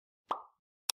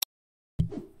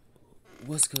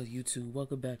What's good, YouTube?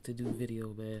 Welcome back to new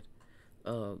video, man.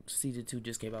 Season 2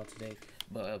 just came out today,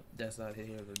 but that's not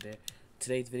here or there.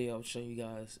 Today's video, I'll show you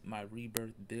guys my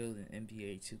Rebirth build in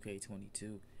NBA 2K22.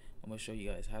 I'm gonna show you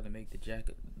guys how to make the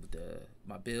jacket,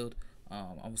 my build. I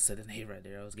almost said the name right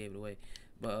there. I almost gave it away,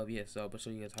 but yeah. So I'm gonna show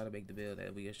you guys how to make the build, and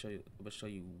I'm gonna show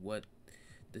you what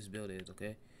this build is.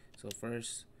 Okay. So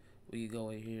first, we go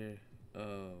in here,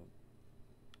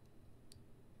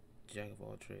 jack of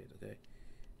all trades. Okay.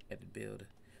 At the build.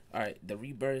 Alright, the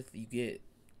Rebirth, you get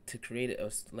to create it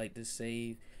like this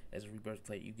save as a Rebirth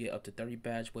plate. You get up to 30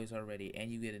 badge points already,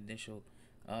 and you get initial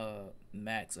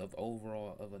max of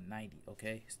overall of a 90.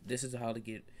 Okay, this is how to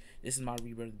get. This is my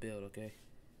Rebirth build. Okay,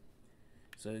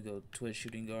 so you go twitch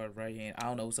shooting guard right hand. I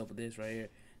don't know what's up with this right here.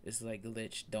 This is like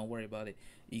glitch. Don't worry about it.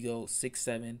 You go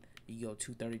 6'7". You go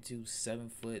 232, 7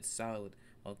 foot solid.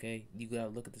 Okay, you gotta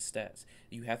look at the stats.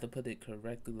 You have to put it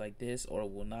correctly like this, or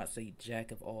it will not say jack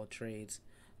of all trades.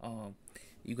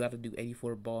 You got to do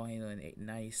 84 ball handling and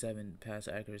 97 pass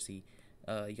accuracy.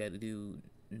 You got to do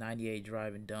 98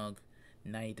 drive and dunk,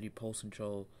 93 post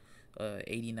control,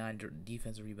 89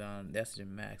 defensive rebound. That's your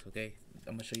max. Okay,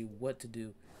 I'm gonna show you what to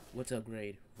do, what to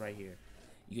upgrade right here.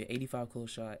 You get 85 close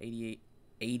shot, 80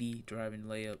 driving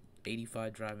layup,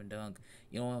 85 driving dunk.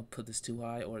 You don't want to put this too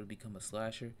high or it'll become a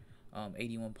slasher.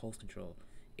 81 post control,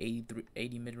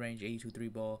 80 mid range, 82 three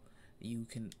ball. You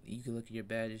can look at your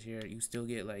badges here. You still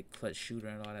get like clutch shooter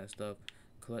and all that stuff.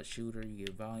 Clutch shooter, you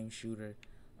get volume shooter.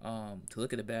 To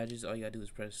look at the badges, all you gotta do is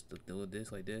press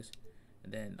this like this,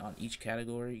 and then on each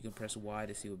category you can press Y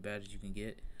to see what badges you can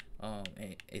get.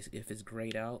 And if it's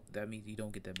grayed out, that means you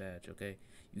don't get that badge. Okay,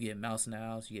 you get mouse in the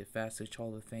house, you get fast switch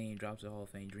Hall of Fame, drops of Hall of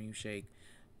Fame, dream shake,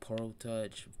 pearl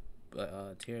touch,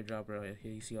 teardropper.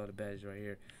 Here you see all the badges right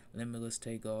here. Limitless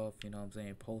takeoff, you know what I'm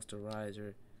saying,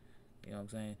 posterizer, you know what I'm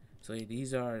saying. So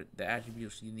these are the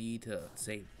attributes you need to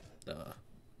say the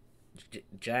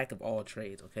jack of all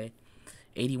trades. Okay,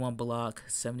 81 block,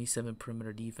 77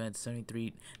 perimeter defense,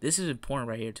 73. This is important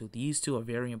right here too. These two are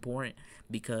very important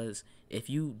because if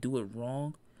you do it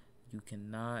wrong, you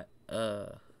cannot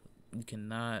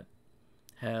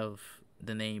have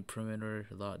the name perimeter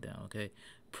lockdown. Okay,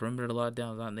 perimeter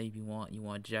lockdown is not the name you want. You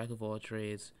want jack of all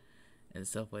trades and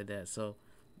stuff like that. So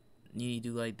you need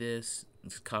to do like this.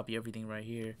 Just copy everything right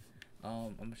here.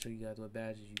 I'm gonna show you guys what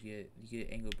badges you get. You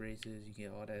get angle braces. You get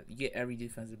all that. You get every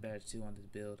defensive badge too on this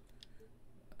build.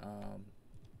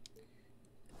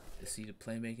 Let's see the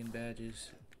playmaking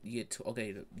badges. You get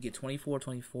you get 24,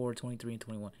 24, 23, and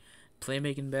 21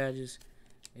 playmaking badges.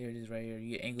 Here it is right here.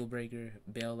 You get angle breaker,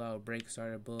 bailout, break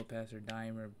starter, bullet passer,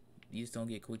 dimer. You just don't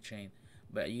get quick chain,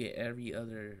 but you get every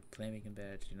other playmaking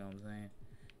badge. You know what I'm saying?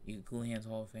 You get Cool Hands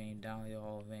Hall of Fame, Downhill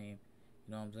Hall of Fame.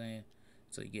 You know what I'm saying?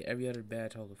 So you get every other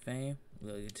badge Hall of Fame.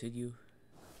 We'll continue.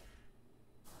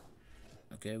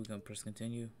 Okay, we're gonna press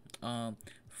continue.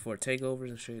 For takeovers,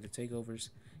 I'll show you the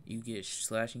takeovers. You get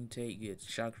slashing take, you get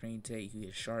shot screen take, you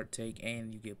get sharp take,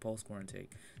 and you get pulse scoring take.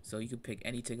 So you can pick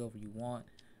any takeover you want.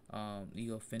 You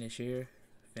go finish here,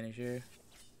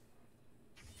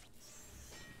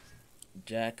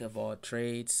 jack of all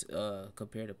trades.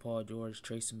 Compared to Paul George,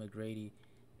 Tracy McGrady,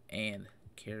 and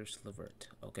Karis LeVert.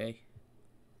 Okay.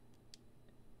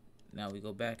 Now we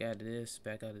go back out of this.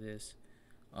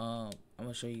 I'm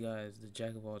gonna show you guys the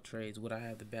jack of all trades. What I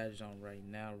have the badges on right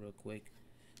now, real quick.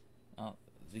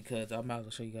 Because I'm about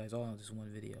to show you guys all in this one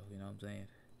video. You know what I'm saying?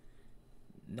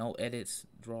 No edits,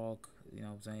 draw. You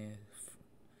know what I'm saying?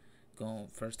 Going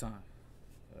first time.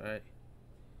 All right.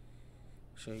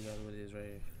 Show you guys what it is right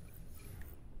here.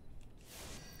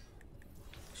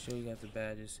 Show you guys the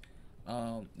badges.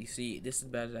 You see, this is the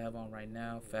badge I have on right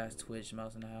now. Fast twitch,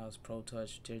 mouse in the house, pro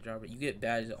touch, teardropper. You get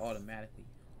badges automatically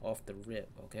off the rip.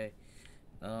 Okay.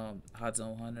 Hot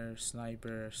zone hunter,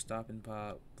 sniper, stop and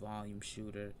pop, volume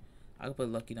shooter. I can put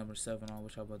lucky number 7 on,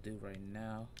 which I'm gonna do right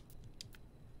now.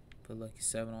 Put lucky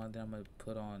 7 on, then I'm gonna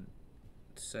put on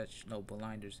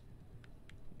blinders.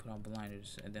 Put on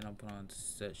blinders, and then I'll put on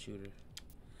set shooter.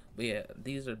 But yeah,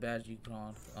 these are the badges you put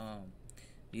on.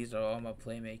 These are all my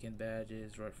playmaking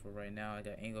badges for right now. I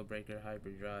got angle breaker,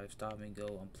 hybrid drive, stop and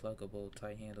go, unpluggable,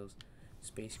 tight handles,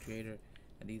 space creator,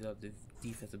 and these are the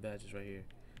defensive badges right here.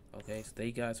 Okay, so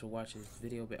thank you guys for watching this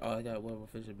video. But I got one more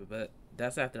official, but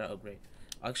that's after I upgrade.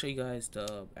 I'll show you guys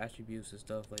the attributes and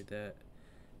stuff like that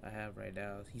I have right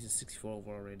now. He's a 64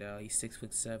 overall right now. He's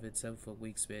 6'7", 7 foot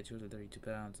wingspan, 232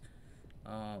 pounds.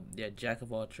 Yeah, jack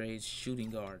of all trades, shooting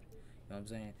guard. You know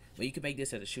what I'm saying? But you can make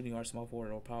this as a shooting guard, small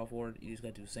forward, or power forward. You just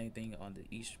gotta do the same thing on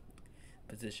each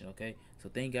position. Okay. So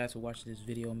thank you guys for watching this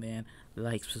video, man.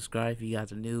 Like, subscribe if you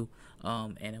guys are new.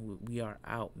 And we are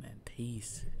out, man.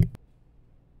 Peace.